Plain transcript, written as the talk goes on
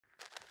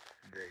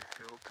They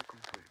failed to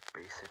complete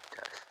basic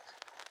tests.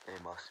 They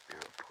must be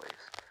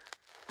replaced.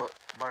 But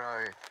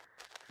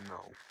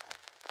no.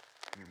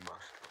 You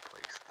must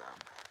replace them.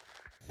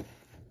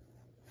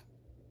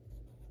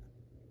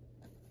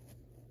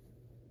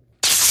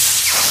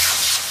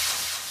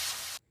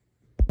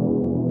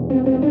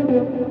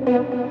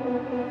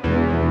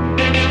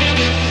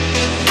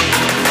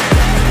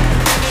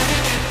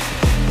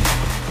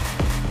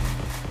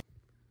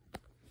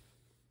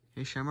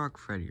 Hey, Shamrock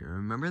Freddy,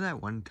 remember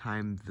that one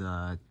time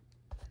the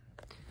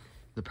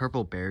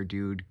purple bear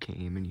dude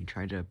came and he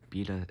tried to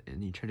beat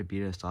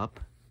us up?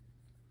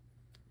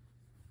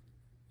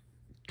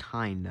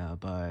 Kinda,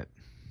 but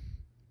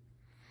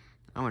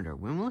I wonder,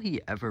 when will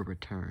he ever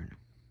return?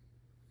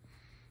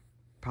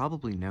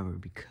 Probably never,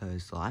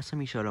 because the last time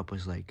he showed up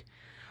was like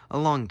a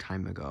long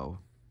time ago.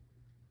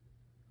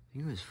 I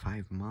think it was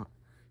 5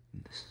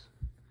 months.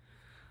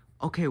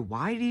 Okay,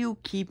 why do you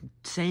keep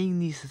saying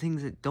these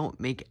things that don't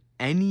make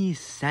any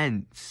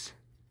sense?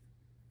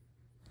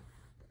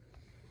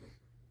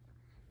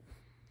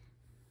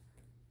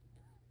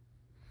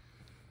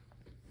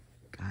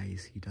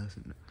 Guys, he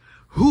doesn't know.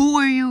 Who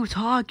are you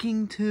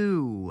talking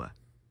to?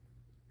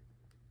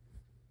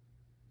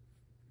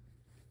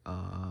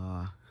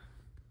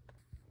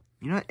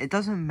 You know what? It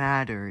doesn't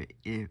matter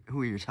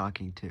who you're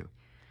talking to.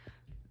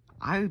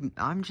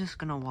 I'm just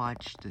gonna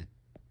watch the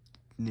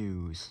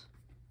news.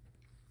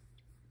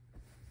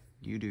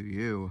 You do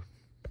you.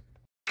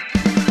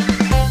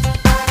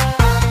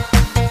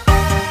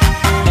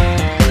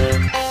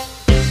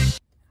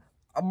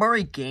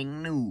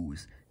 Breaking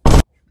news.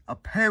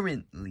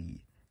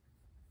 Apparently,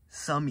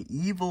 some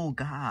evil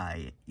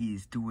guy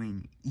is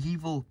doing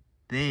evil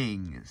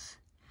things.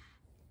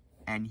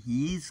 And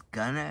he's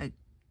gonna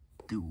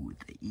do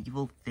the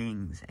evil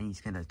things. And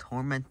he's gonna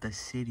torment the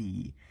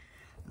city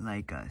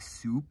like a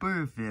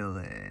super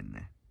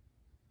villain.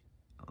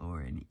 Or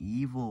an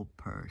evil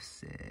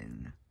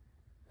person.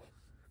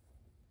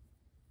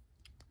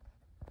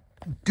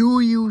 Do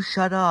you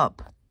shut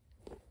up?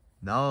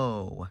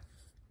 No.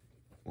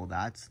 Well,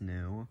 that's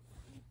new.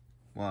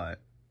 What?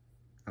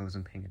 I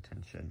wasn't paying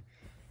attention.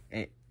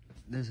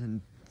 There's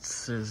an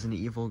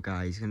evil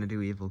guy. He's gonna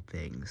do evil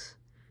things.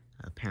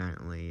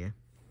 Apparently.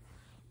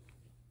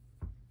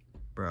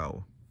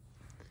 Bro.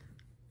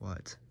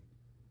 What?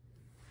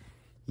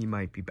 He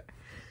might be back.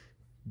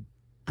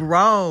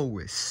 Bro,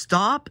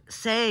 stop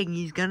saying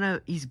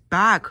he's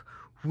back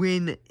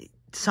when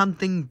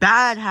something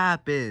bad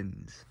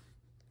happens.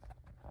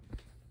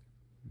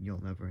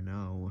 You'll never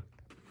know.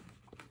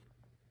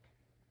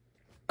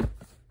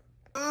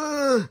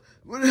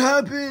 What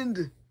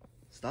happened?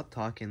 Stop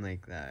talking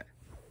like that.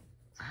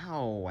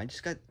 Ow, I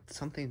just got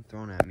something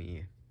thrown at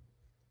me.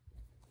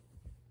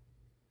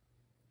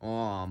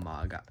 Oh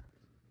my god.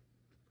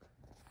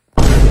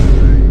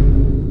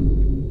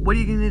 What are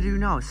you gonna do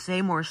now?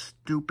 Say more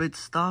stupid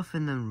stuff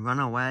and then run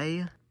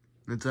away?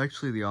 It's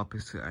actually the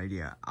opposite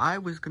idea. I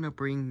was gonna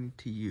bring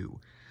to you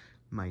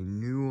my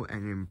new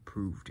and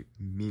improved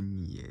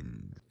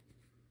minions.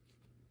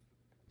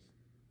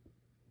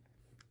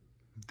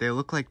 They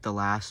look like the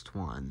last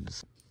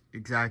ones.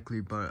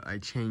 Exactly, but I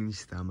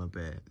changed them a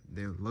bit.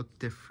 They look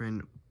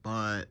different,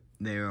 but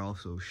they're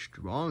also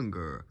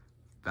stronger,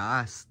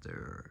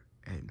 faster,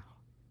 and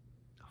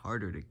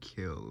harder to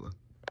kill.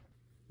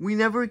 We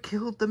never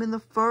killed them in the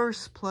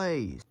first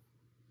place.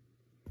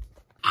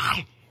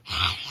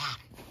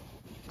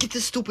 Get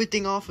this stupid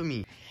thing off of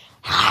me.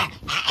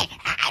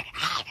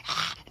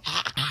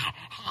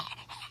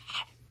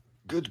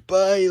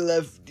 Goodbye,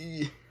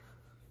 Lefty.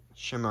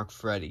 Shamrock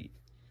Freddy.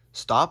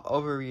 Stop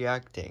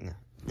overreacting.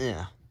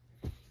 Yeah.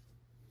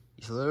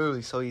 He's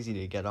literally so easy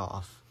to get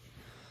off.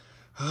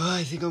 Oh,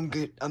 I think I'm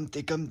good. I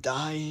think I'm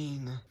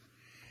dying.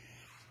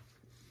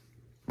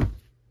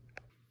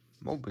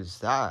 What was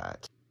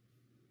that?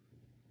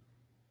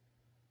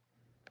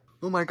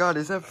 Oh my god,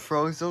 is that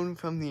Frozone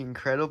from The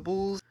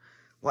Incredibles?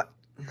 What?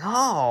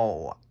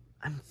 No!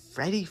 I'm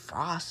Freddy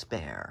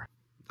Frostbear.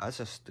 That's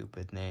a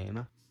stupid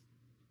name.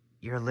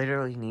 You're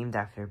literally named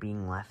after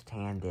being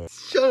left-handed.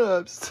 Shut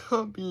up,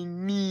 stop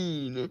being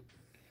mean.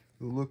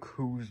 Look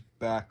who's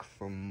back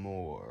for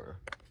more.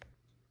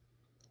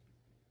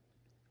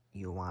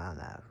 You want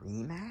a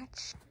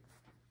rematch?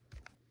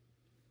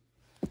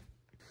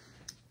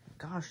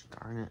 Gosh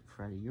darn it,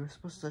 Freddy. You were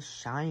supposed to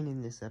shine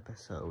in this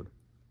episode.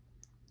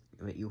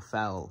 But you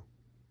fell.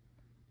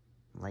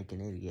 Like an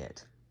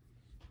idiot.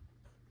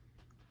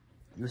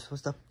 You were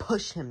supposed to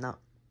push him, not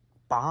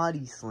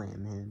body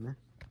slam him.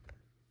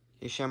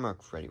 Hey,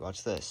 Shamrock Freddy,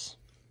 watch this.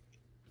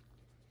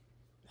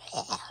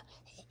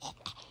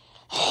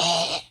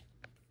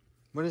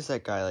 What is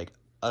that guy, like,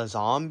 a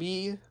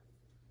zombie?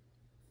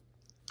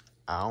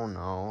 I don't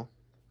know.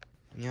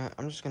 Yeah,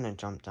 I'm just gonna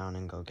jump down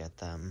and go get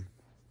them.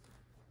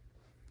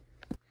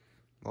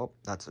 Well,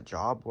 that's a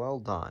job well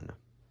done.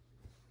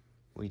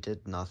 We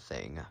did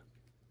nothing.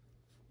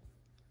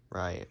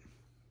 Right.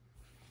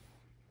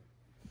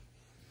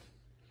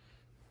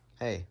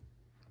 Hey,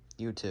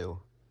 you two.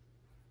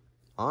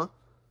 Huh?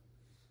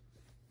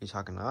 You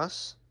talking to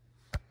us?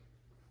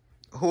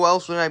 Who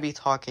else would I be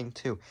talking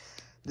to?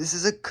 This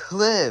is a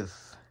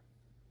cliff.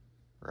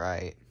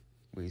 Right.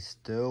 We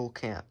still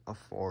can't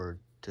afford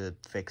to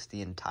fix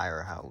the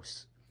entire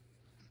house.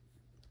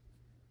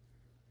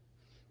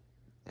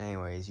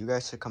 Anyways, you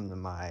guys should come to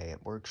my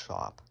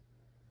workshop.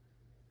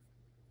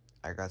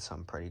 I got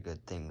some pretty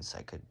good things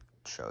I could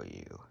show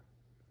you.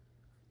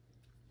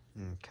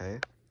 Okay.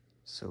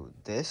 So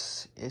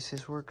this is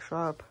his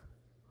workshop.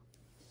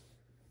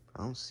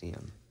 I don't see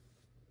him.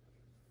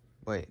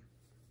 Wait.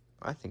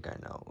 I think I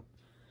know.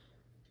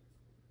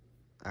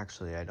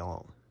 Actually, I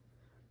don't.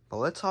 But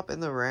let's hop in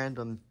the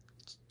random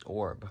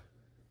orb.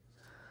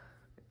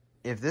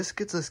 If this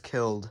gets us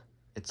killed,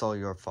 it's all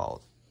your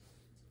fault.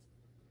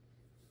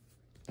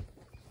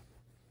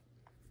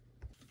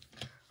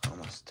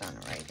 Almost done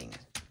writing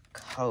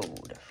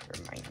code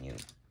for my new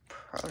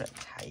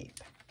prototype.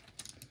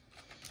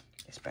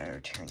 This better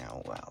turn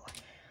out well.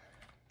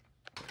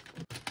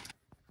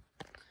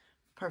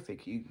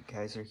 Perfect, you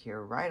guys are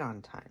here right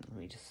on time. Let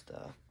me just,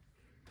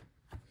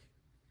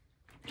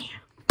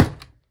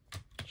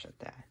 shut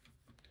that.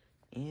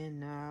 And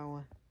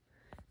now,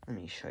 let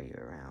me show you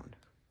around.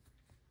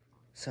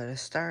 So to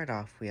start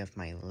off, we have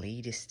my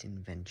latest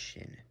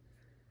invention.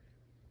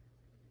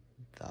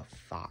 The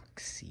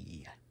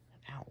foxy.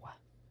 Ow.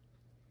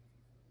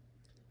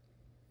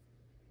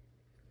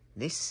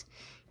 This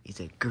is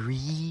a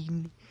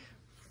green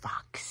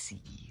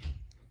foxy.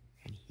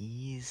 And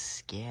he's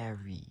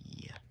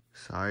scary.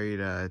 Sorry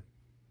to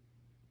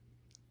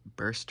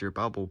burst your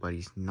bubble, but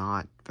he's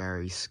not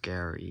very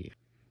scary.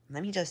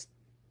 Let me just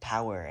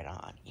power it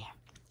on. Yeah.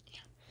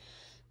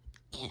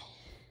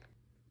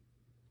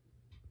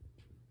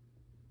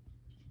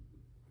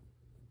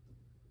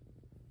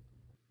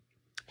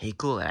 Hey,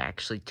 cool, it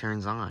actually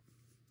turns on.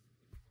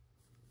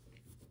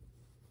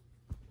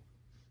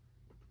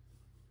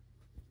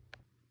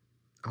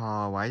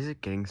 Oh, why is it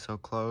getting so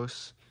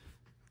close?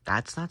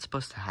 That's not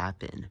supposed to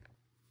happen.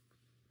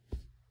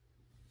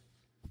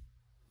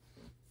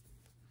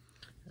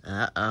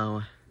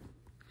 Uh-oh.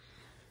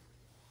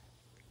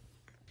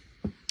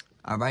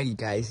 Alrighty,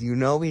 guys, you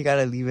know we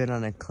gotta leave it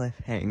on a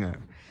cliffhanger.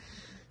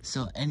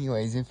 So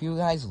anyways, if you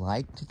guys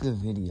liked the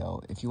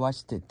video, if you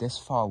watched it this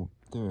far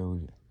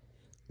through,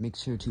 make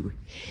sure to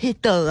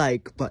hit the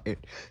like button,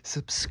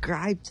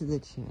 subscribe to the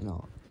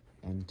channel,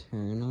 and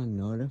turn on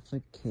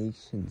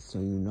notifications so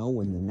you know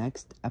when the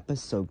next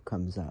episode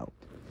comes out.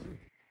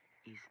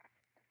 Is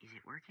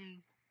it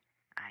working?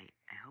 I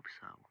hope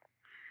so.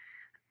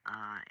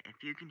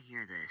 If you can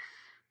hear this,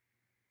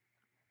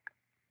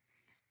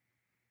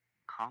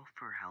 call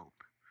for help.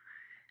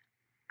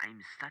 I'm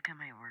stuck in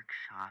my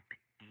workshop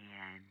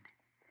and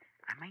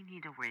I might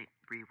need to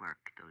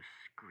rework those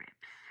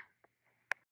scripts.